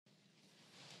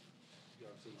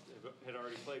obviously had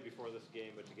already played before this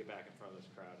game, but to get back in front of this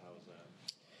crowd, how was that?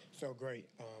 Felt great.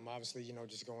 Obviously,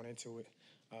 just going into it,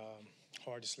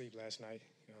 hard to sleep last night.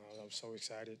 I was so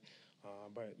excited.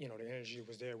 But, the energy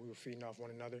was there. We were feeding off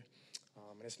one another,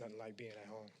 and it's nothing like being at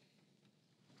home.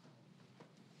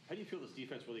 How do you feel this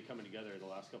defense really coming together the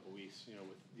last couple of weeks,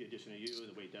 with the addition of you,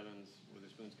 the way Devin's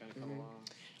Witherspoon's kind of come along?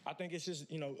 I think it's just,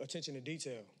 attention to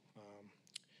detail.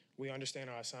 We understand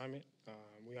our assignment.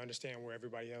 We understand where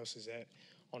everybody else is at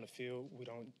on the field. We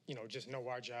don't, just know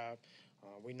our job.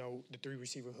 We know the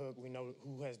 3-receiver hook. We know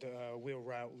who has the wheel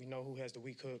route. We know who has the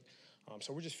weak hook.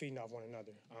 So we're just feeding off one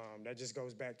another. That just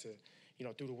goes back to,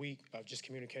 through the week of just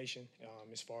communication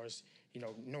as far as,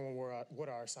 knowing what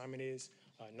our assignment is,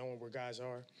 knowing where guys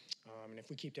are. And if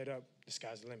we keep that up, the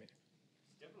sky's the limit.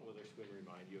 Does Devin Witherspoon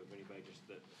remind you of anybody, just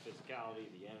the physicality,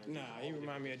 the energy? Nah, he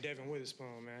remind me of Devin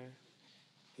Witherspoon, man.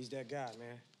 He's that guy,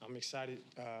 man. I'm excited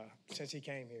since he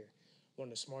came here. One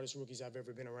of the smartest rookies I've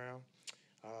ever been around.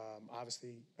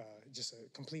 Obviously, just a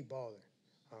complete baller.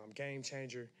 Game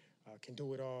changer, can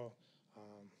do it all.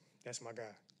 That's my guy.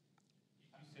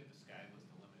 You said the sky was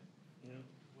the limit.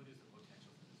 Mm-hmm. What is the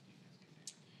potential for this defense, do you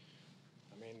think?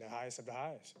 I mean, the highest of the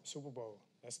highest, Super Bowl.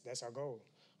 That's our goal.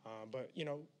 But,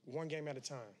 one game at a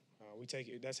time. We take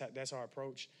it. That's our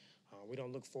approach. We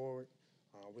don't look forward.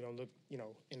 We don't look,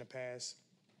 in the past.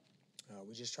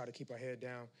 We just try to keep our head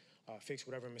down, fix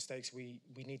whatever mistakes we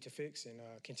need to fix, and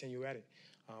continue at it.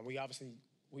 We obviously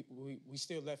we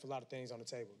still left a lot of things on the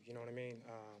table. You know what I mean?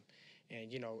 And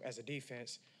as a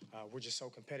defense, we're just so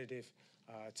competitive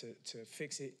to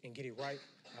fix it and get it right,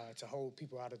 to hold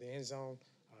people out of the end zone.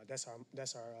 That's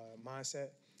our mindset.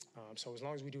 So as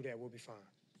long as we do that, we'll be fine.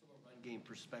 From a run game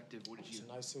perspective, what did you? It's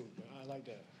a nice suit. I like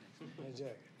that. Nice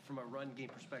jacket. From a run game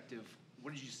perspective,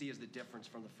 what did you see as the difference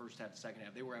from the first half to second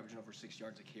half? They were averaging over 6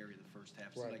 yards a carry the first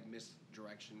half. So Right.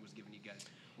 misdirection was giving you guys.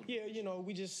 Yeah,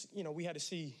 we just, we had to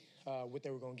see what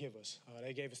they were going to give us.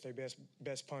 They gave us their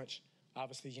best punch.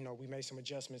 Obviously, we made some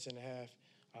adjustments in the half,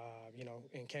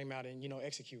 and came out and,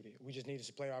 executed. We just needed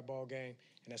to play our ball game,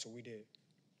 and that's what we did.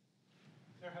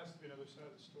 There has to be another side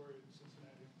of the story in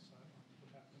Cincinnati on the sideline.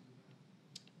 What happened to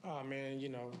them? Oh, man,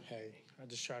 hey, I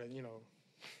just try to,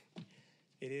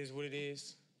 it is what it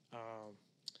is.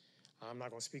 I'm not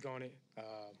going to speak on it.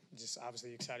 Just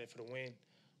obviously excited for the win.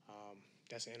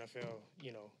 That's an NFL,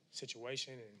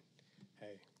 situation, and,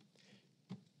 hey,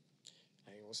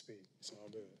 I ain't going to speak. It's all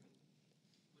good.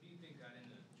 What do you think got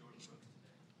into Jordan Brooks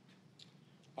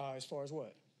today? As far as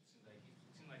what? It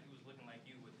seemed like he was looking like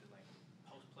you with the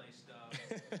post-play stuff.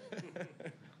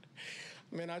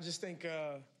 Man, I just think,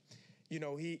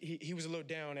 he was a little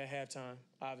down at halftime.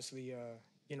 Obviously,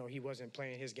 he wasn't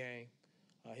playing his game,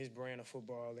 his brand of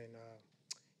football.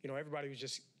 And, everybody was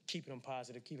just keeping him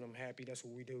positive, keeping him happy. That's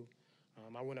what we do.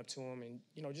 I went up to him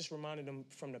and, just reminded him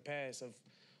from the past of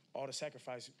all the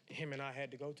sacrifice him and I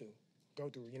had to go through,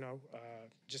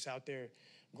 just out there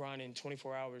grinding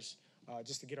 24 hours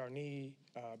just to get our knee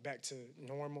back to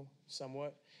normal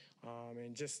somewhat,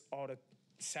 and just all the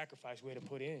sacrifice we had to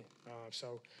put in.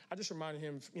 So I just reminded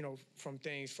him, from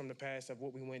things from the past of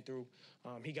what we went through.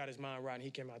 He got his mind right and he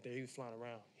came out there, he was flying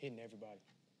around, hitting everybody.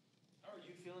 How are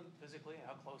you feeling physically?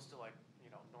 How close to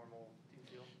normal do you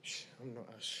feel?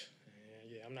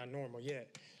 I'm not normal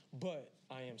yet, but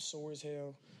I am sore as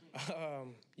hell.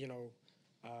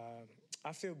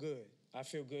 I feel good. I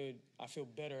feel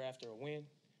better after a win.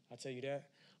 I'll tell you that.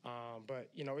 But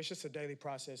it's just a daily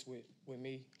process with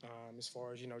me, as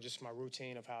far as, just my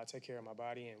routine of how I take care of my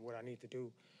body and what I need to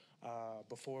do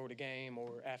before the game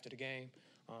or after the game.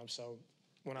 So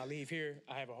when I leave here,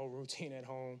 I have a whole routine at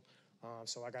home.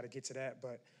 So I got to get to that.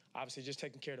 But obviously just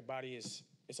taking care of the body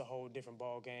it's a whole different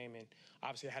ball game. And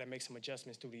obviously I had to make some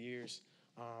adjustments through the years.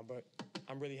 But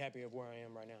I'm really happy of where I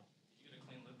am right now. You get a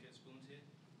clean look at Spoon's hit?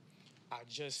 I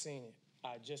just seen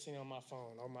it on my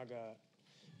phone. Oh, my God.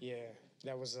 Yeah,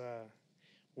 that was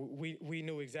we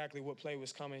knew exactly what play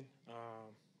was coming.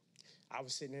 I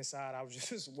was sitting inside. I was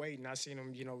just waiting. I seen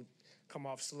him, come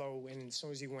off slow. And as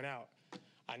soon as he went out,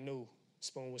 I knew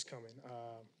Spoon was coming.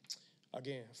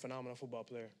 Again, phenomenal football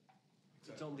player.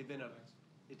 It's only been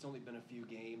a few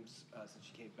games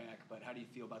since you came back, but how do you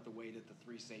feel about the way that the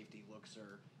three safety looks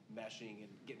are meshing and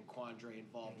getting Quandre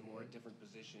involved more at different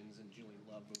positions and Julian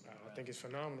Love moving around? I think it's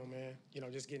phenomenal, man.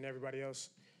 Just getting everybody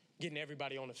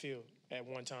on the field at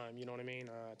one time, you know what I mean?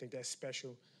 I think that's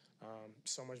special.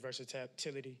 So much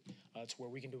versatility to where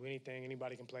we can do anything.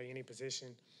 Anybody can play any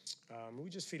position. We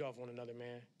just feed off one another,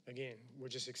 man. Again, we're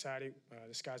just excited.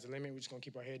 The sky's the limit. We're just going to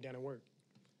keep our head down and work.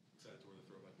 Excited to wear the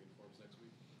throwback uniforms next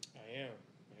week? I am.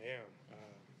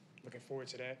 Looking forward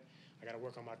to that. I got to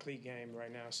work on my cleat game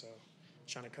right now, so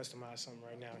trying to customize something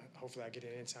right now. Hopefully, I get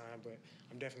it in time, but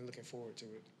I'm definitely looking forward to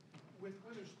it. With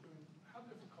Witherspoon, how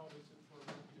difficult is it for a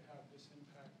rookie to have this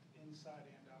impact inside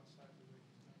and outside the league?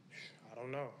 I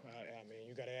don't know. I mean,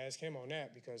 you got to ask him on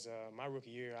that because my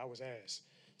rookie year, I was ass.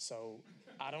 So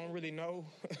I don't really know.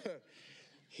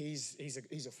 He's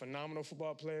a phenomenal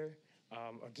football player.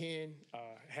 Again,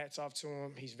 hats off to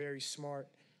him. He's very smart.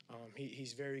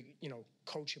 He's very,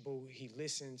 coachable. He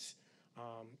listens.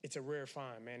 It's a rare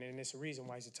find, man, and it's a reason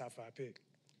why he's a top 5 pick.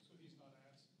 So he's not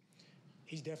ass?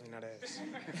 He's definitely not ass.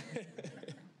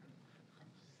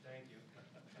 Thank you.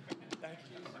 Thank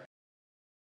you.